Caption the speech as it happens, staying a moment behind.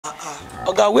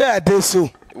Oga, where are they so?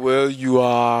 Well, you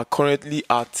are currently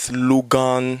at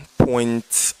Logan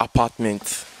Point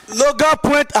apartment. Logan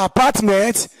Point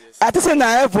apartment? I think say na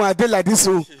heaven I dey like this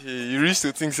so. You reach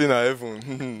to think say na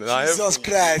heaven. Na Jesus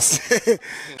heaven. Christ.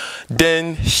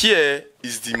 Then here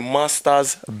is the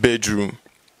master's bedroom.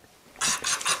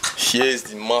 Here is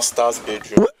the master's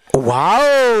bedroom.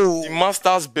 Wow. The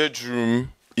master's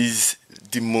bedroom is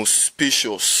the most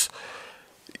spacious.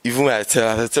 Even when I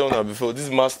tell you before, this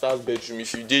master's bedroom,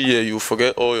 if you did here, you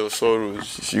forget all your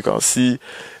sorrows. If you can see,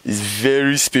 it's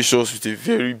very spacious with a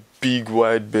very big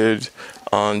wide bed,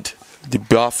 and the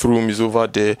bathroom is over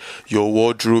there. Your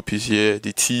wardrobe is here.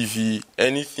 The TV,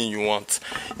 anything you want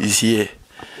is here.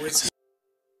 Wait.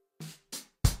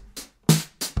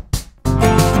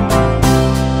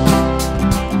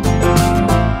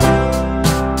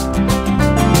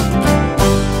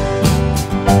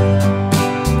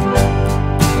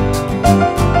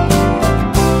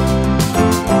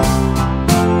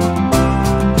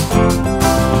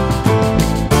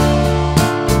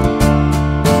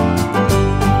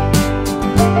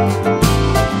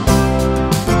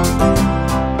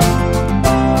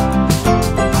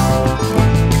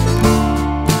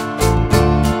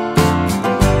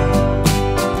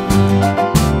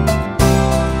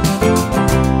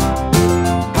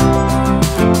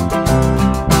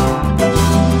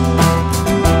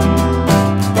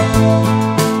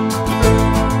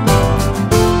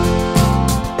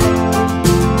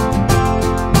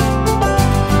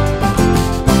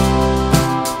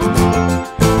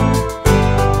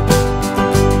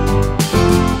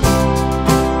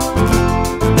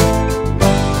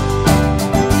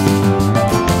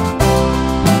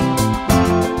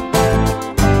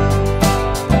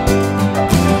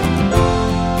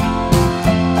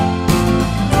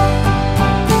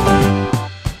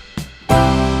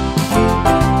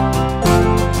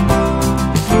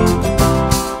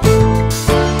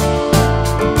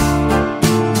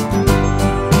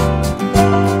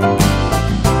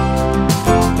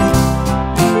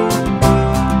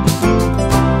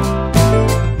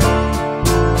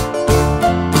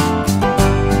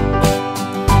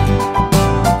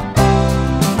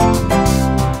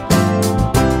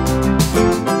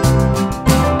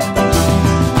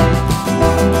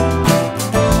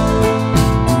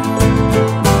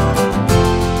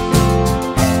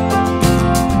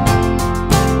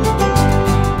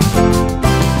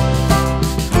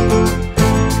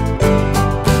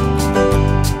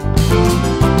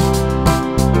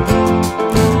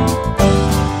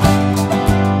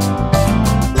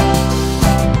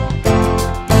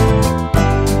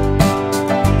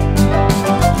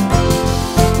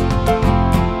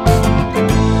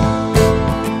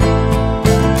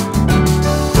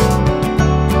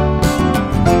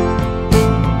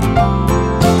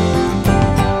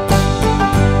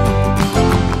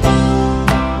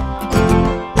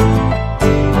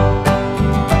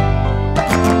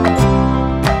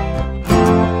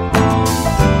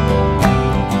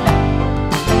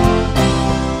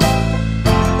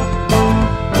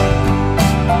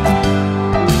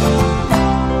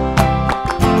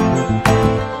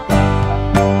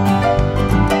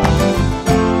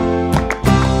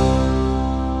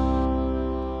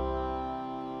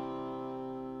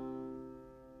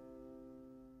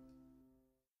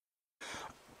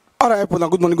 Alright, people,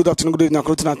 good morning, good afternoon, good evening,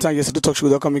 good night. Yes, I do talk show.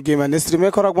 Welcome again. My next stream,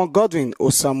 Godwin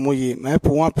Osamoye. My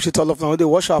people, want appreciate all of them. They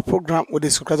watch our program, with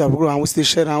the subscribe our program, we stay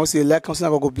share, and we stay like, and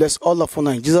God bless all of you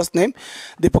in Jesus' name.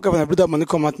 The pocket and brother money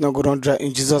come out now, go down dry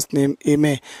in Jesus' name.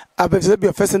 Amen. I bet you be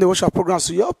your first time they watch our program,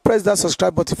 so you press that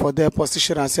subscribe button for them, post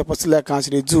share and say, post like, and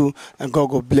they do, and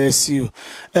God bless you.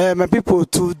 My people,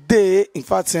 today, in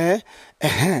fact,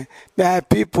 my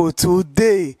people,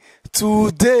 today,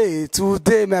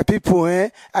 my people,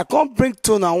 I can't bring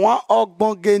to now one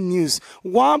ogbonge news,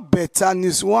 one better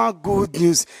news, one good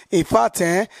news. In fact,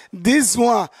 this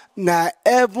one na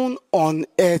heaven on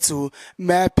earth.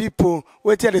 My people,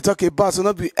 what they talk about, so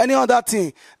not be any other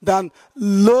thing than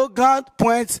Logan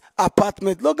Point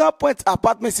apartment. Logan Point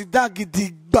apartment, si da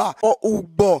gidigba or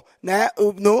ugbo.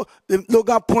 No, the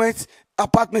Logan Point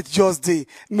apartment just dey.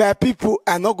 My people,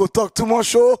 I not go talk too much.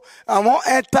 Show I want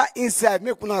enter inside,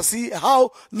 make una see how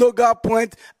Logan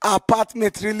Point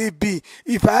apartment really be.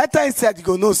 If I enter inside, you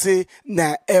go know say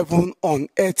na heaven on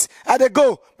earth. I dey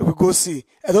go, we go see.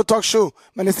 I don't talk show.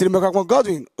 My name is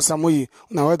Godwin Osamoye.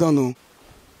 Now I don't know.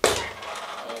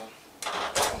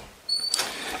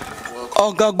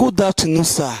 Oga, good afternoon,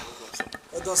 sir.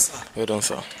 Well done,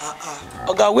 sir.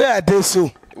 Oga, where are they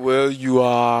so? Well, you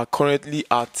are currently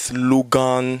at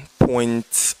Logan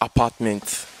Point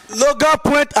apartment. Logan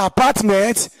Point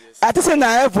apartment? Yes, I think say na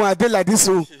heaven I dey like this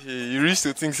o. You reach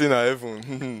to think say na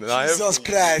heaven. Na Jesus heaven.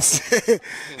 Christ.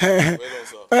 Well done,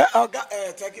 sir. Oga,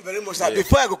 thank you very much. Sir.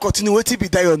 Before I go continue, wetin be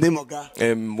that your name,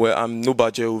 Oga? Well, I'm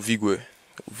Nobaje Ovigwe.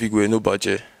 Ovigwe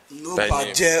Nobaje. No By name.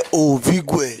 Baje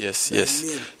Ovigwe. Yes, By yes,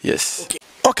 name. yes.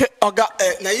 Okay, Oga,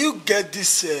 now you get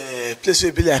this place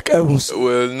will be like heaven. So.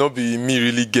 Well, not be me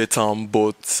really get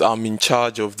but I'm in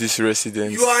charge of this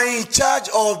residence. You are in charge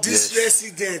of this Yes.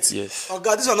 resident. Yes.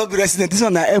 Oga, this one not be resident. This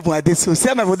one na heaven. I did so.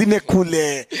 See my body make cool.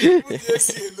 Now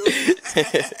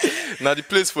the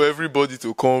place for everybody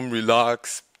to come,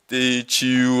 relax, stay,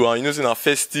 chill, and you know, it's a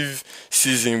festive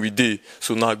season we day.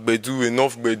 So now gbedu,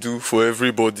 enough gbedu for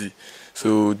everybody.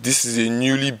 So this is a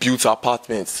newly built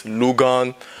apartment,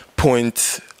 Logan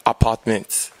Point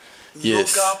apartment.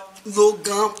 Yes.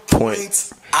 Logan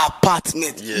Point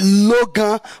apartment. Yes.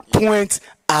 Logan Point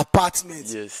apartment.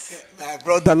 Yes. My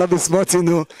brother, love is smart, you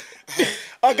know.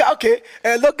 Okay.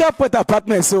 Logan Point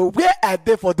apartment. So where are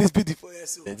they for this beautiful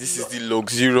house? And this is the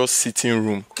luxurious sitting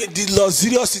room. Okay, the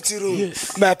luxurious sitting room.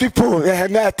 Yes. My people,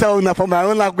 may I tell you for my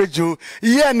own language, you.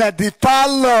 Yeah, na the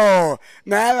parlor.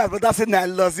 Now my brother say na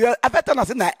luxurious. I better not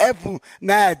say na heaven.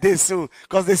 Now they so,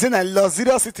 cause they say na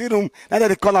luxurious sitting room. Now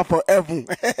they call am for heaven.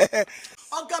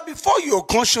 Okay, before you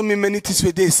come show me many things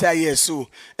where they say here. So,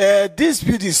 this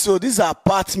building, so this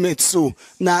apartment, so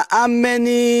now how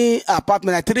many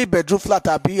apartment? Like 3-bedroom flat,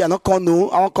 I be. I not call no.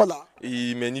 I won't call her.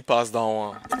 Many pass that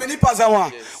one. Many pass that one.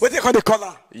 Yes. What they call the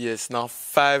color? Yes, now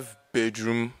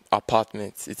 5-bedroom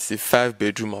apartment. It's a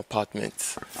 5-bedroom apartment.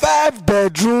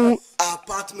 5-bedroom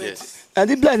apartment. Yes. And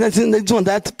the blind next one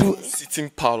that Sitting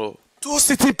parlor. 2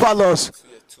 sitting parlors.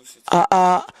 Yeah, 2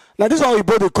 sitting. Now this one we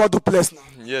both they call duplex now.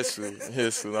 Yes, sir.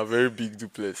 Yes, sir. A very big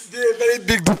duplex. They're very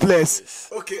big duplex. Yes.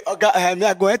 Okay, okay. Me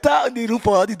I go enter the room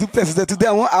for all the duplexes today.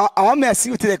 I want me to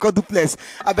see what they call duplex.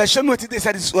 I bet show me what they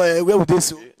said is where would they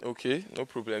so. Okay, no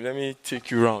problem. Let me take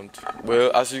you around.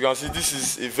 Well, as you can see, this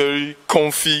is a very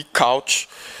comfy couch,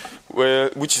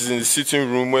 which is in the sitting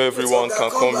room where everyone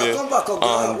can come here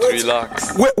and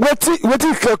relax. What do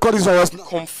you call this one?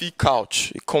 Comfy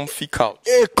couch. A comfy couch.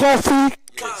 A coffee.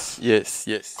 Yes,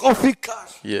 yes, Coffee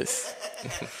couch. yes.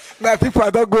 Now people I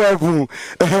don't go heaven.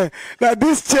 Now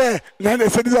this chair, now they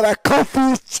say this is like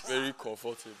coffee. Very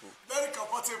comfortable. Very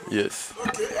comfortable. Yes.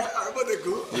 Okay, I'm gonna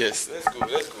go. Yes, let's go,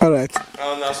 let's go. All right.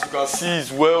 And as you can see,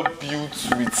 it's well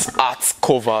built with art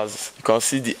covers. You can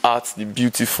see the art, the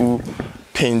beautiful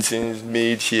paintings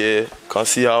made here. You can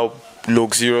see how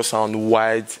luxurious and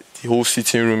wide the whole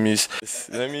sitting room is.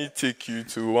 Let me take you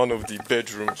to one of the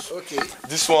bedrooms. Okay.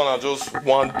 This one are just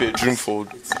 1 bedroom for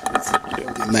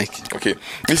The mic. Okay,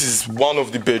 this is one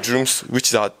of the bedrooms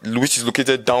which is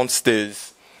located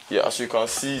downstairs. Yeah, as you can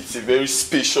see, it's a very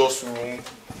spacious room,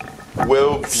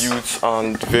 well built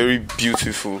and very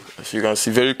beautiful. As you can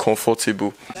see, very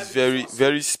comfortable. It's very,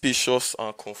 very spacious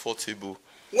and comfortable.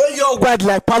 Well, you're wide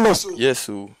like Palos. Yes,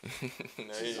 so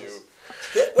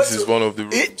this is one of the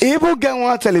rooms. Even get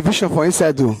one television for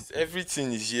inside though.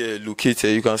 Everything is here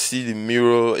located. You can see the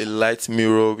mirror, a light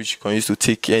mirror, which you can use to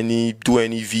do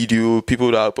any video.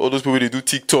 All those people they do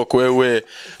TikTok where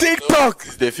TikTok.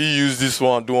 they feel use this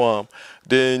one, do one.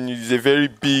 Then it's a very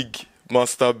big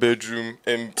master bedroom,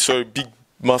 big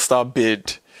master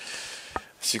bed.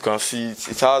 As you can see,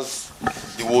 it has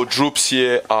the wardrobes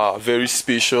here are very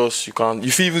spacious.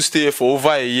 If you even stay here for over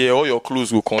a year, all your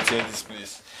clothes will contain this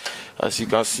place. As you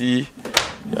can see,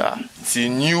 yeah, it's a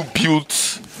new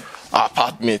built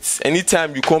apartment.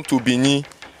 Anytime you come to Benin,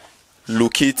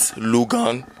 locate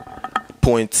Logan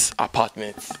Point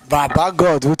apartment. Baba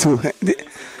God, who to?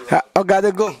 Okay,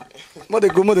 they go. More they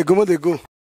go.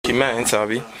 Okay, may I enter,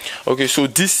 Abi? Okay, so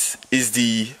this is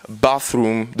the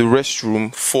bathroom, the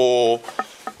restroom for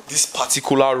this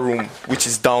particular room, which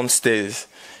is downstairs.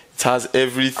 It has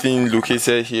everything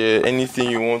located here. Anything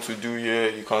you want to do here,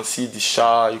 you can see the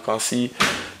shower, you can see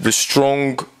the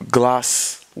strong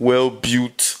glass,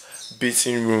 well-built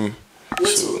bathing room.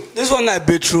 So, This one like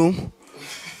bedroom.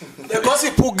 Because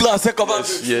he put glass, they cover.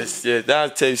 yes,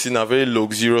 that tells you in a very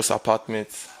luxurious apartment.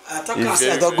 I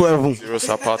A don't go heaven. luxurious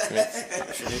apartment.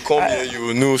 If you come here, you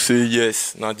will know, say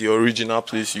yes, now the original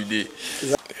place you did.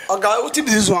 Okay, what is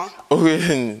this one?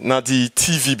 Okay, now the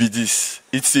TV be this.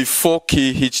 It's a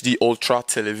 4K HD Ultra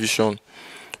television,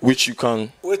 which you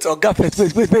can. Wait, okay,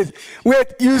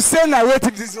 wait. You say now wait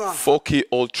this one. 4K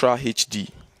Ultra HD.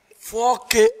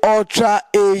 4K Ultra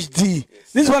HD.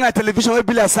 This one at television will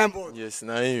be like signboard. Yes,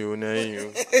 now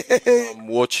you.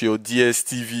 Watch your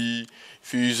DSTV.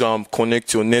 If you use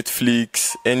connect your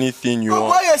Netflix, anything you want.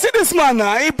 Why you see this man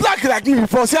now? He black like me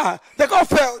before. See, they got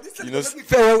fail. This You know, make me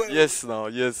fail. yes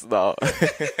now.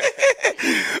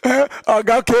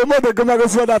 Okay, more than go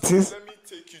see other things. Let me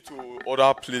take you to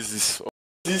other places.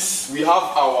 This we have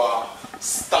our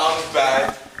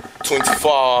standby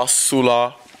 24-hour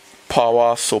solar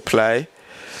power supply.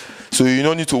 So you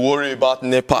don't need to worry about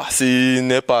NEPA. See,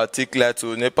 NEPA take light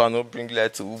to NEPA, not bring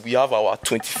light to. We have our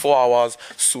 24 hours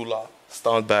solar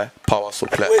standby power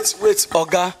supply. Wait,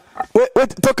 Oga. Wait,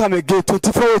 talk am again.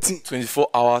 24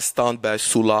 hours standby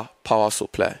solar power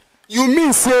supply. You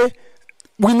mean say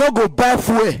we no go buy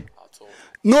fuel?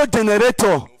 No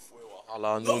generator.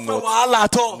 No wahala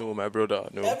at all. No, my brother,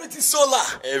 no. Everything solar.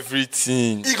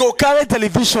 Everything. You go carry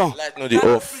television. Light no dey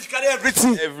off. Carry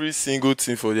everything. Every single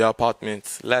thing for the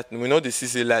apartment. Light, we know the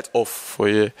CC light off for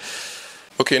here.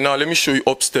 Okay, now let me show you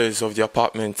upstairs of the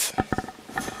apartment.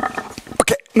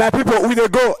 Okay, my people, we dey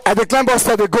go. At the climb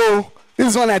upstairs they go. This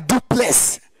is one I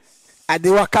duplex. At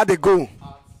the waka they go.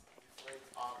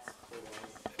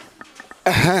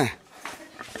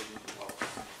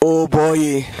 Oh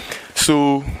boy.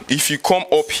 So if you come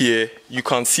up here, you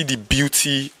can see the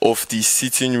beauty of the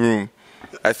sitting room.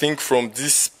 I think from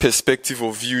this perspective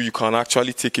of view, you can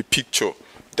actually take a picture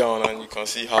down and you can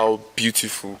see how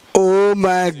beautiful. Oh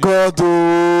my God,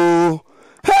 oh.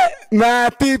 Hey, my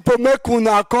people, make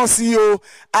una come see you.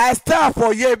 I stand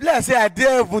for here. Let's say I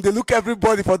dare heaven. They look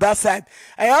everybody for that side.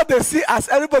 I have to see as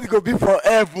everybody go be for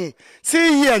heaven.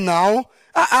 See here now.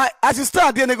 As you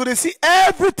start there, they go to see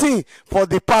everything for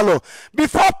the parlor.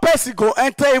 Before person go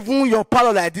enter even your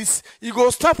parlor like this, you go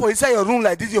stand for inside your room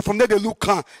like this. You from there they look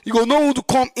can. You go know who to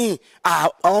come in. I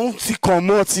want see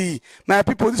commodity. My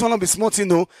people, this one not be smart, you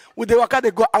know. With the worker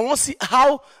they go, I want to see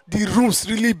how the rooms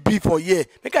really be for here.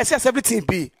 Make I see as everything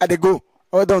be. I they go.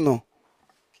 I don't know.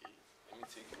 Let me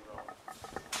take you around.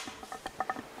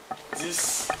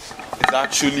 This is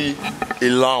actually a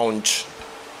lounge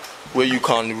where you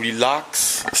can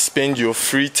relax, spend your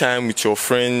free time with your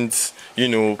friends, you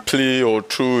know, play or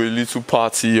throw a little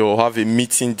party or have a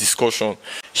meeting discussion.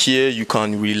 Here you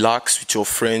can relax with your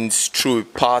friends, throw a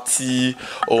party,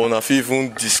 or if you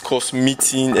even discuss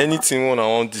meeting, anything one I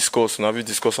want to discuss, and you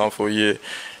discuss them for here.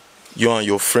 You and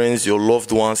your friends, your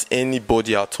loved ones,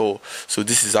 anybody at all. So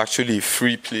this is actually a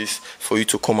free place for you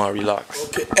to come and relax.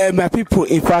 Okay, my people,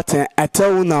 in fact, I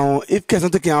tell you now, if there's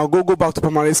something, I'll go back to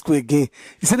primary school again.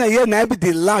 You say that here now be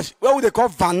the lounge. What would they call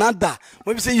Vanada?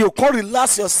 When you say you can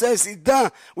relax yourself, sit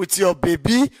down with your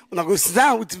baby, when I go sit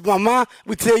down with mama,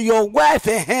 with your wife,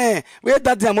 where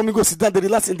that day mommy go sit down, they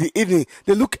relax in the evening.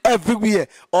 They look everywhere.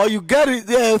 Or you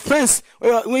get friends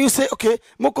when you say, okay,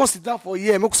 more come sit down for a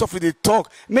year, more suffer they talk,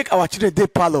 make our children dey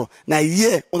parlor. Now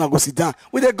here, when I go sit down,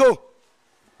 where they go?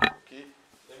 Okay,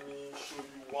 let me show you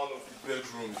one of the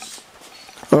bedrooms.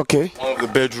 Okay. One of the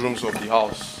bedrooms of the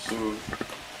house. So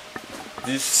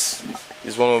this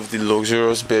is one of the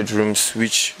luxurious bedrooms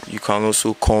which you can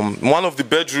also come. One of the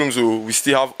bedrooms, we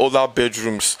still have other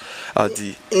bedrooms at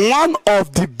the one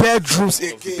of the bedrooms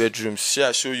again. Of the bedrooms. Shall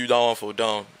I show you that one for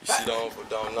down? You see that one for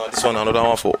down. Now this one, another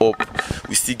one for up.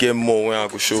 We still get more when I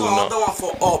go show you now. Another one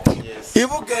for up. Yes.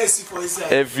 Even get AC for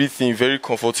inside. Everything very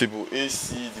comfortable.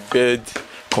 AC, the bed,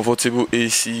 comfortable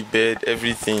AC, bed,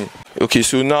 everything. Okay,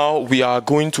 so now we are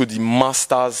going to the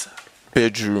master's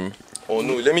bedroom. Oh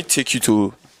no, let me take you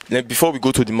to. Before we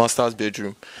go to the master's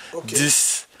bedroom, okay.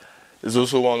 This is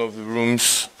also one of the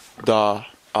rooms that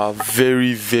are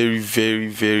very, very, very,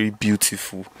 very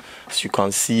beautiful. As you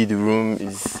can see, the room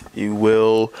is a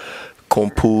well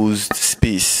composed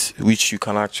space which you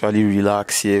can actually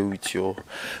relax here with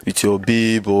your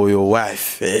babe or your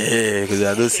wife. Because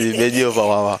I don't see many of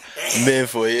our men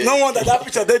for here. No wonder that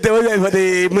picture they for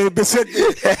the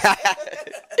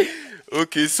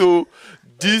Okay, so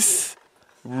this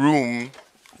room,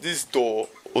 this door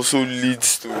also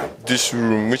leads to this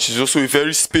room, which is also a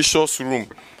very spacious room.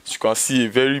 As you can see, a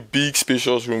very big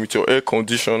spacious room with your air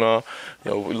conditioner,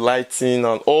 your lighting,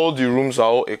 and all the rooms are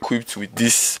all equipped with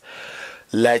this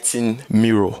lighting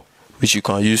mirror, which you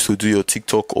can use to do your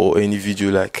TikTok or any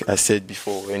video like I said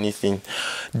before or anything.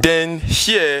 Then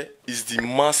here is the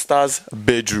master's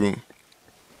bedroom.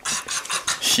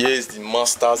 Here is the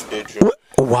master's bedroom.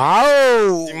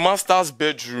 Wow! The master's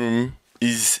bedroom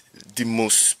is the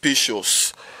most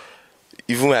spacious.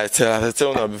 Even when I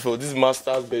tell you before, this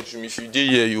master's bedroom, if you did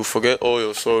here, you'll forget all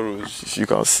your sorrows. If you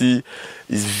can see,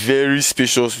 it's very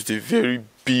spacious with a very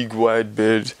big wide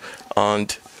bed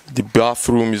and The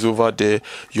bathroom is over there.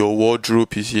 Your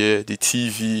wardrobe is here. The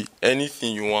TV,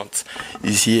 anything you want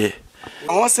is here.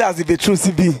 I want to say as the bedroom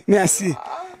CB. May I see? The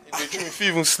bedroom, if you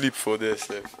even sleep for there,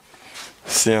 sef.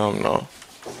 See now.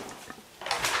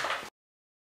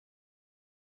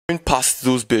 Going past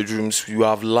those bedrooms, you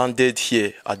have landed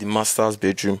here at the master's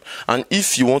bedroom. And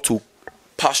if you want to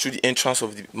pass through the entrance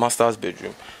of the master's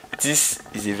bedroom, this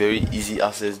is a very easy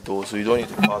access door, so you don't need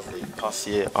to pass there. You pass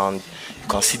here and you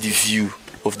can see the view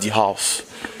of the house.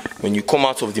 When you come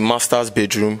out of the master's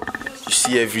bedroom, you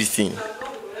see everything.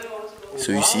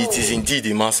 So you see, it is indeed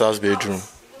the master's bedroom.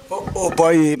 Oh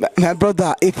boy, my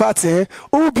brother, in fact,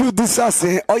 who built this house?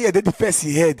 Oh yeah, they the first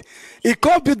he had. He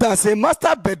can't build and say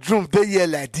master bedroom they here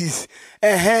like this.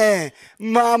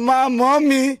 Mama,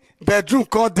 mommy, bedroom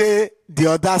called the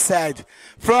other side.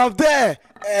 From there,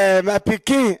 my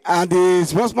pikin and the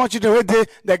small children where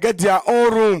they get their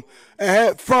own room.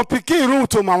 From pikin room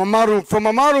to mama room, from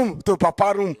mama room to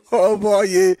papa room. Oh boy,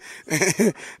 yeah.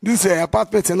 This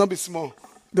apartment will not be small.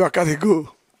 They can go.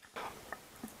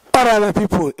 Alright,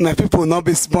 my people, not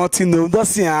be smart, you know.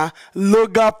 That's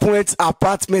Logan Point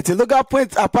apartment. Logan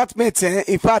Point apartment,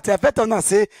 in fact, I better not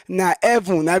say, na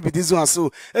heaven, na be this one.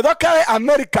 So, they don't carry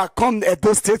America come at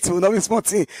those states, not be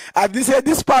smart. I say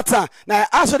this pattern, now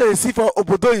actually they see for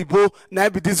Obodo Ibo, na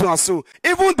be this one. So,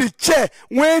 even the chair,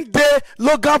 when they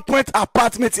Logan Point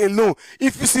apartment alone,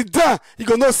 if you sit down, you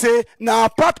gonna say, na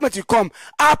apartment you come.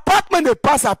 Apartment, they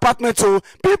pass apartment, so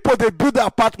people, they build the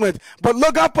apartment. But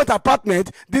Logan Point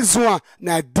apartment, this one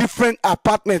na different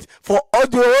apartment for all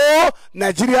the whole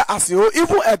Nigeria as a whole,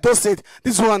 even Edo State.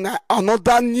 This one na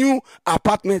another new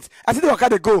apartment. I think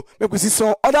they go make we see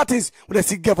some other things we they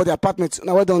see get for the apartment.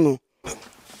 Now I don't know.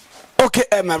 Okay,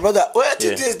 my brother, where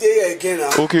did this day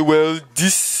again? Okay, well,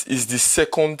 this is the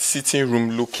second sitting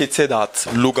room located at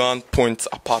Logan Point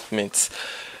apartment.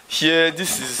 Here,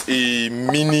 this is a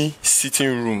mini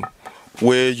sitting room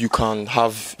where you can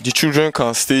have the children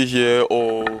can stay here,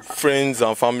 or friends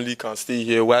and family can stay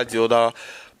here, while the other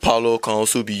parlor can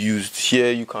also be used.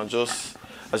 Here you can just,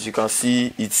 as you can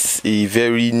see, it's a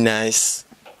very nice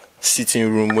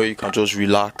sitting room where you can just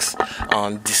relax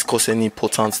and discuss any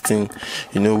important thing.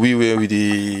 You know,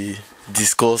 we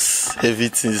discuss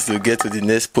everything to get to the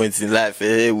next point in life.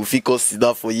 We fit sit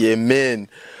down for here, men.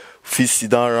 Fit sit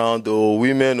down around, or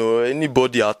women, or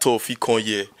anybody at all fit come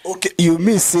here. Okay, you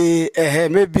mean say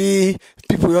maybe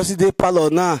people also dey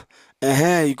parlor now.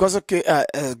 You cause okay,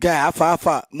 guy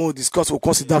alpha more discuss will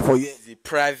consider for you. It's a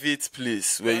private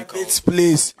place where you can. Private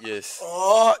place. Yes.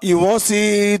 Or you want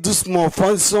to do small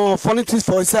funny things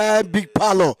for inside big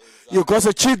parlor. You cause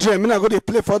the children, me not go to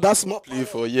play for that small. Play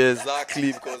for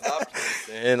exactly, because that place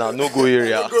and no go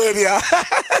area. No go area.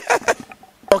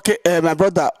 Okay, my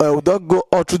brother, we don't go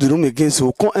all through the room again, so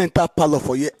we can't enter parlor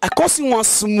for you. I can't see one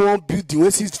small building where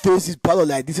his face is parlor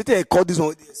like this. I call this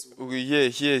one. Okay, yeah,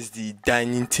 here's the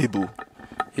dining table.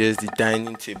 Here's the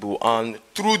dining table, and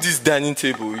through this dining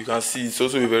table, you can see it's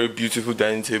also a very beautiful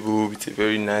dining table with a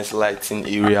very nice lighting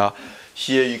area.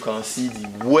 Here you can see the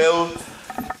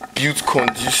well-built,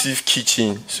 conducive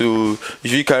kitchen. So if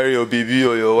you carry your baby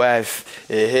or your wife,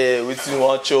 with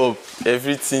one chop,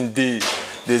 everything there.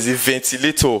 There's a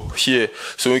ventilator here,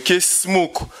 so in case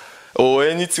smoke or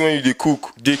anything when you dey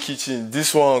cook, dey kitchen,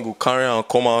 this one go carry and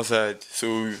come outside,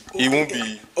 so it won't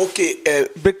be. Okay,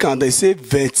 break they say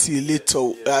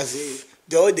ventilator, as in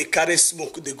they all they carry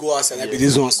smoke, they go outside. Yes. Be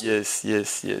this one.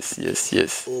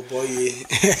 Yes. Oh boy,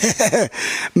 yeah.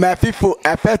 My people,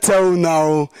 I better tell you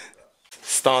now.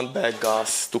 Standby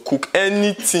gas to cook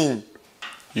anything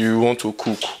you want to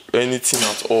cook, anything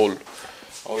at all.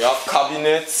 And we have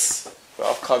cabinets. We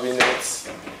have cabinets,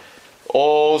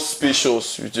 all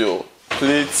spacious with your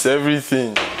plates, everything.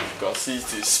 You can see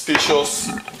it's a spacious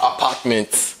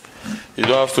apartment. You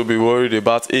don't have to be worried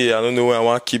about, hey, I don't know where I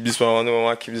want to keep this one, I don't know where I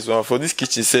want to keep this one. For this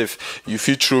kitchen safe, you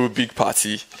fit throw a big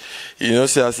party. You know,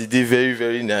 see as it did very,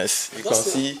 very nice. You can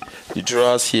see the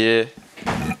drawers here.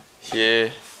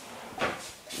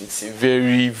 It's a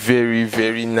very, very,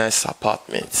 very nice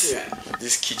apartment. Yeah.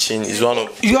 This kitchen is one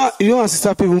of. You and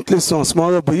sister people play some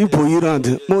smaller boy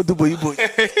around. More do boy.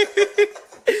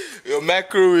 Your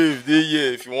microwave, there,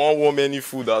 yeah. If you want warm any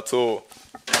food at all,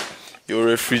 your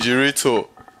refrigerator,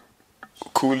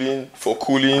 cooling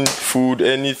food,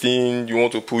 anything you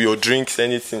want to put your drinks,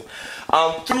 anything.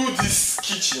 And through this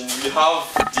kitchen, we have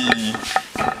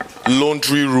the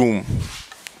laundry room.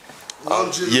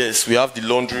 Yes, we have the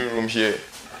laundry room here.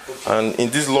 And in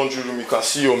this laundry room, you can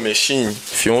see your machine.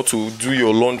 If you want to do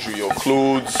your laundry, your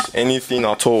clothes, anything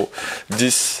at all,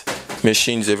 this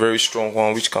machine is a very strong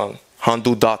one which can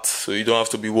handle that. So you don't have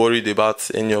to be worried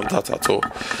about any of that at all.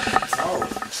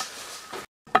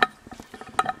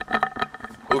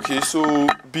 Okay, so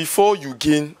before you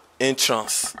gain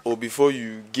entrance or before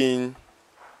you gain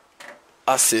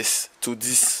access to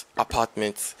this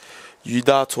apartment, you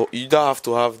either have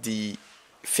to have the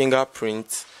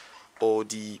fingerprint or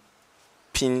the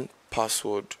PIN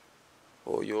password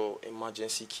or your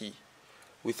emergency key.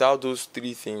 Without those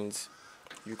three things,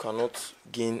 you cannot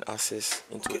gain access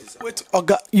into this. Wait,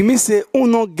 Oga, you mean say who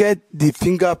not get the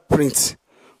fingerprint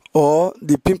or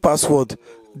the PIN password?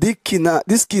 This key now,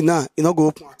 you not go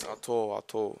open. At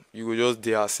all. You go just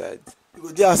there outside. You go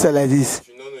there outside like this. If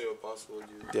you don't know your password,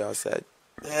 you there outside.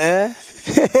 Eh?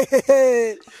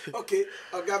 Okay,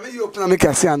 Oga, make you open and make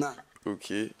I see her now.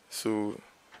 Okay, so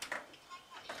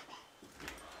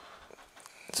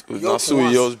You now so open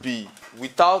it once. just be.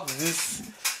 Without this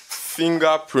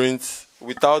fingerprint,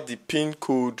 without the PIN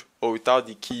code or without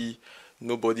the key,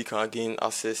 nobody can gain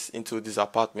access into this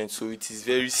apartment. So it is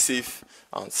very safe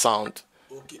and sound.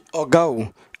 Okay.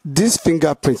 Oga, this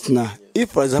fingerprint now,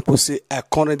 if for example say I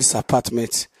come in this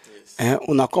apartment,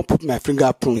 una come put my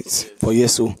fingerprint for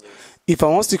yes so. If I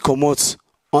want to come out,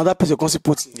 another person can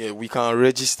put it. Yeah, we can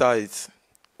register it.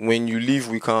 When you leave,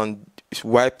 we can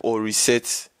wipe or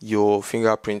reset your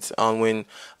fingerprint. And when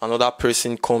another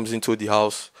person comes into the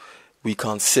house, we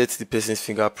can set the person's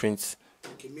fingerprint.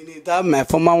 Okay, meaning that my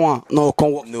former one no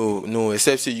can work. No,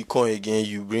 except say you come again,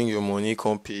 you bring your money,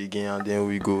 come pay again, and then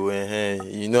we go.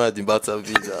 You know at the matter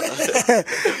visa.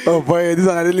 Oh boy, this is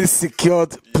a really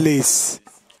secured place.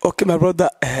 Okay, my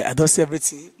brother, I don't see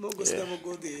everything. No go never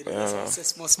go there.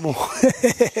 Small.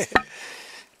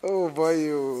 Oh boy,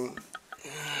 you.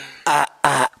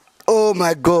 Oh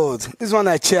my God, this one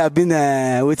I chair I've been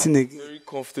waiting again. Very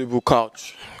comfortable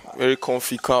couch, very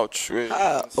comfy couch.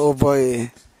 Oh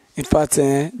boy, in fact,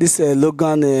 this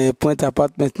Logan Point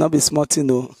apartment not be small thing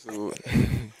no. So,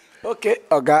 Okay,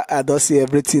 Oga, I don't see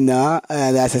everything now,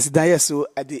 and as I sit down here, so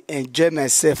I dey enjoy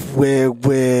myself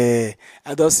where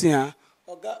I don't see her.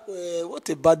 Oga, what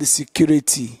about the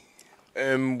security?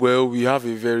 well, we have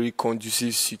a very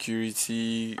conducive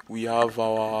security. We have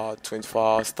our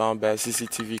 24-hour standby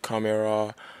CCTV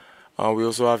camera, and we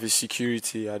also have a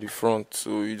security at the front.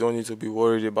 So you don't need to be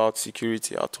worried about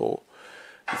security at all.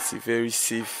 It's a very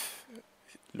safe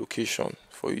location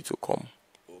for you to come.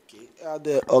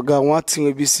 The Oga, one thing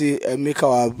we be say make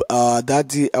our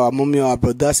daddy, our mommy, our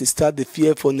brothers start the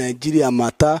fear for Nigeria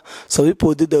matter. Some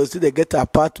people do they get an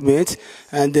apartment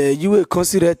and you will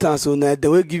consider it, so now they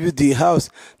will give you the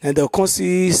house and they'll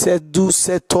consider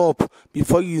set up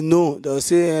before you know they'll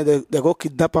say they go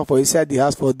kidnap her for inside the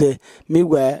house for there.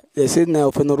 Meanwhile they say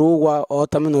now for no or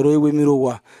tamino we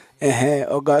mirowa.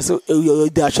 Oga, so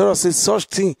the assurance say such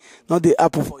thing not the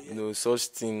happen for you. No, such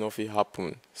thing not fit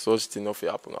happen. Such thing not fit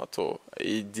happen at all.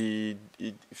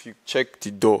 If you check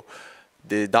the door,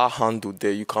 that handle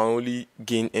there, you can only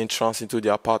gain entrance into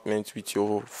the apartment with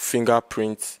your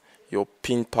fingerprint, your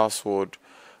PIN password,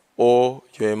 or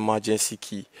your emergency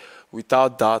key.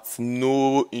 Without that,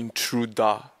 no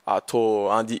intruder at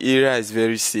all. And the area is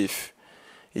very safe.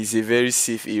 It's a very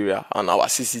safe area, and our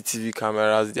CCTV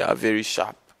cameras, they are very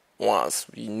sharp. Once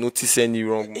we notice any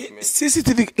wrong movement,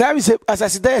 CCTV. Now we say as I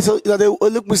sit there, so they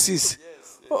look me sis.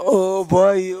 Oh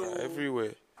boy,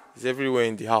 everywhere. It's everywhere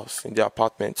in the house, in the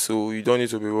apartment. So you don't need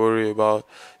to be worried about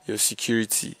your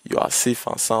security. You are safe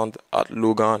and sound at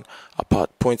Logan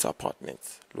Point Apartment.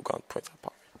 Logan Point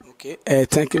Apartment. Okay.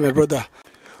 Thank you, my brother.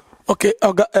 Okay,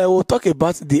 we'll talk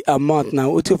about the amount now.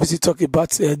 What if you talk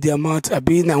about the amount? I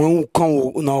mean, now when we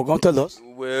come, now going to tell us.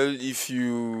 Well, if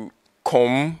you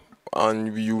come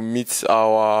and you meet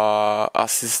our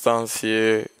assistants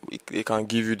here, they can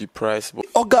give you the price. But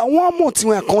Oga, one more thing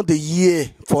when I count the year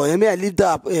for me, I leave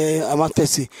that amount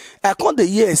first. I count the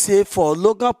year say for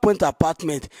Logan Point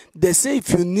Apartment. They say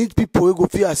if you need people who go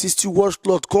fit assist you, wash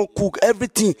cloth, come cook,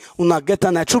 everything, una get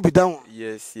and I should be down.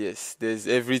 Yes. There's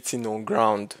everything on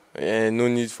ground. No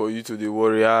need for you to dey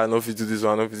worry. No fit do this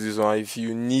one, no fit do this one. If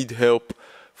you need help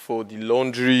for the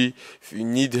laundry, if you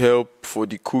need help for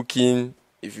the cooking,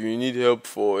 if you need help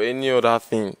for any other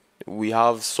thing, we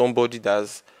have somebody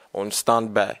that's on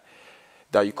standby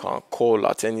that you can call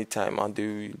at any time and they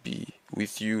will be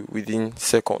with you within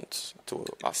seconds to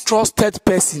assist. Trusted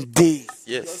person day.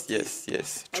 Yes.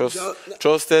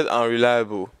 Trusted and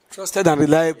reliable. Trusted and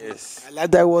reliable. Yes. I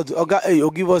like that word. Oga, you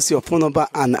give us your phone number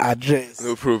and address.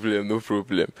 No problem.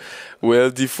 Well,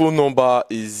 the phone number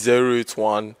is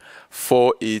 081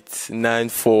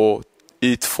 4894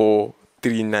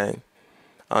 8439.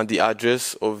 And the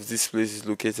address of this place is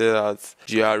located at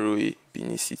GROA,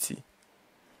 Benin City.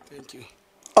 Thank you.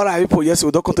 All right, people, yes,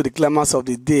 we don't come to the climax of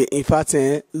the day. In fact,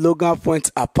 Logan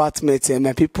Point apartment,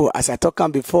 my people, as I talked on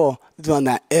before, this one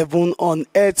na heaven on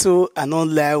earth, and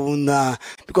on lie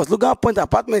because Logan Point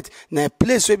apartment na a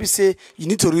place where we say you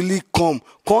need to really come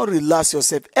relax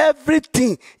yourself.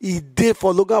 Everything is there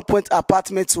for Logan Point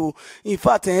apartment. So, in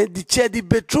fact, the chair, the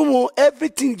bedroom,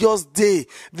 everything just there.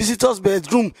 Visitors'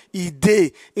 bedroom is there.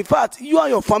 In fact, you and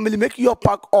your family make your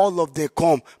pack all of them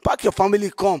come. Pack your family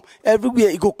come. Everywhere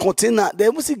you go container. They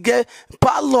must get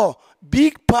parlor.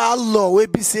 Big parlor where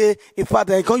be say, in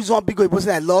fact, I can use one big like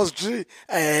luxury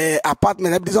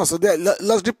apartment. This one so there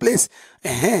luxury place.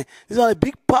 This one a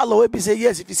big parlor where be say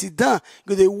yes. If you sit down,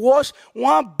 you they watch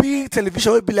one big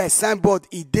television where be like signboard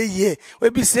a day here.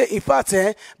 Where be say, in fact,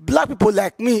 black people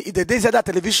like me, if they see that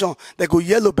television, they go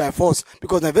yellow by force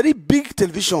because they're very big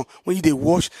television when you they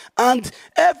watch and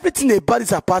everything about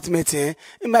this apartment. In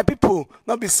my people,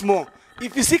 not be small.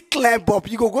 If you see climb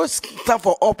up, you go stand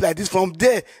for up like this. From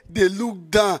there, they look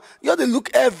down. You have to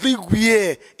look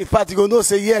everywhere. In fact, you go know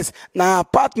say yes. Now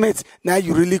apartment, now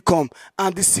you really come.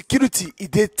 And the security is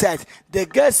dey tight. They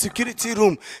get security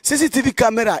room. CCTV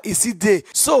camera is there.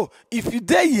 So if you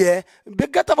there here,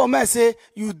 get up on me say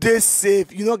you dey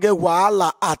safe. You don't get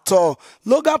wahala at all.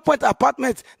 Logan Point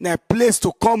apartment, now place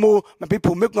to come. Oh, my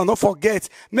people, make una not forget.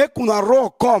 Make una roll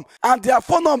come. And their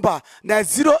phone number now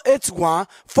 081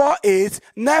 48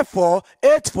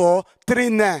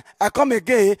 948439. I come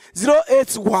again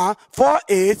 081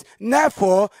 48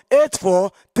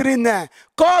 948439.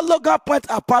 Call Logan Point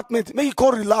apartment. Make you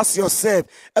go relax yourself.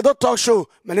 I don't talk show.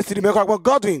 My name is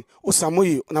Godwin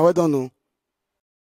Osamuyi. Now we don't know.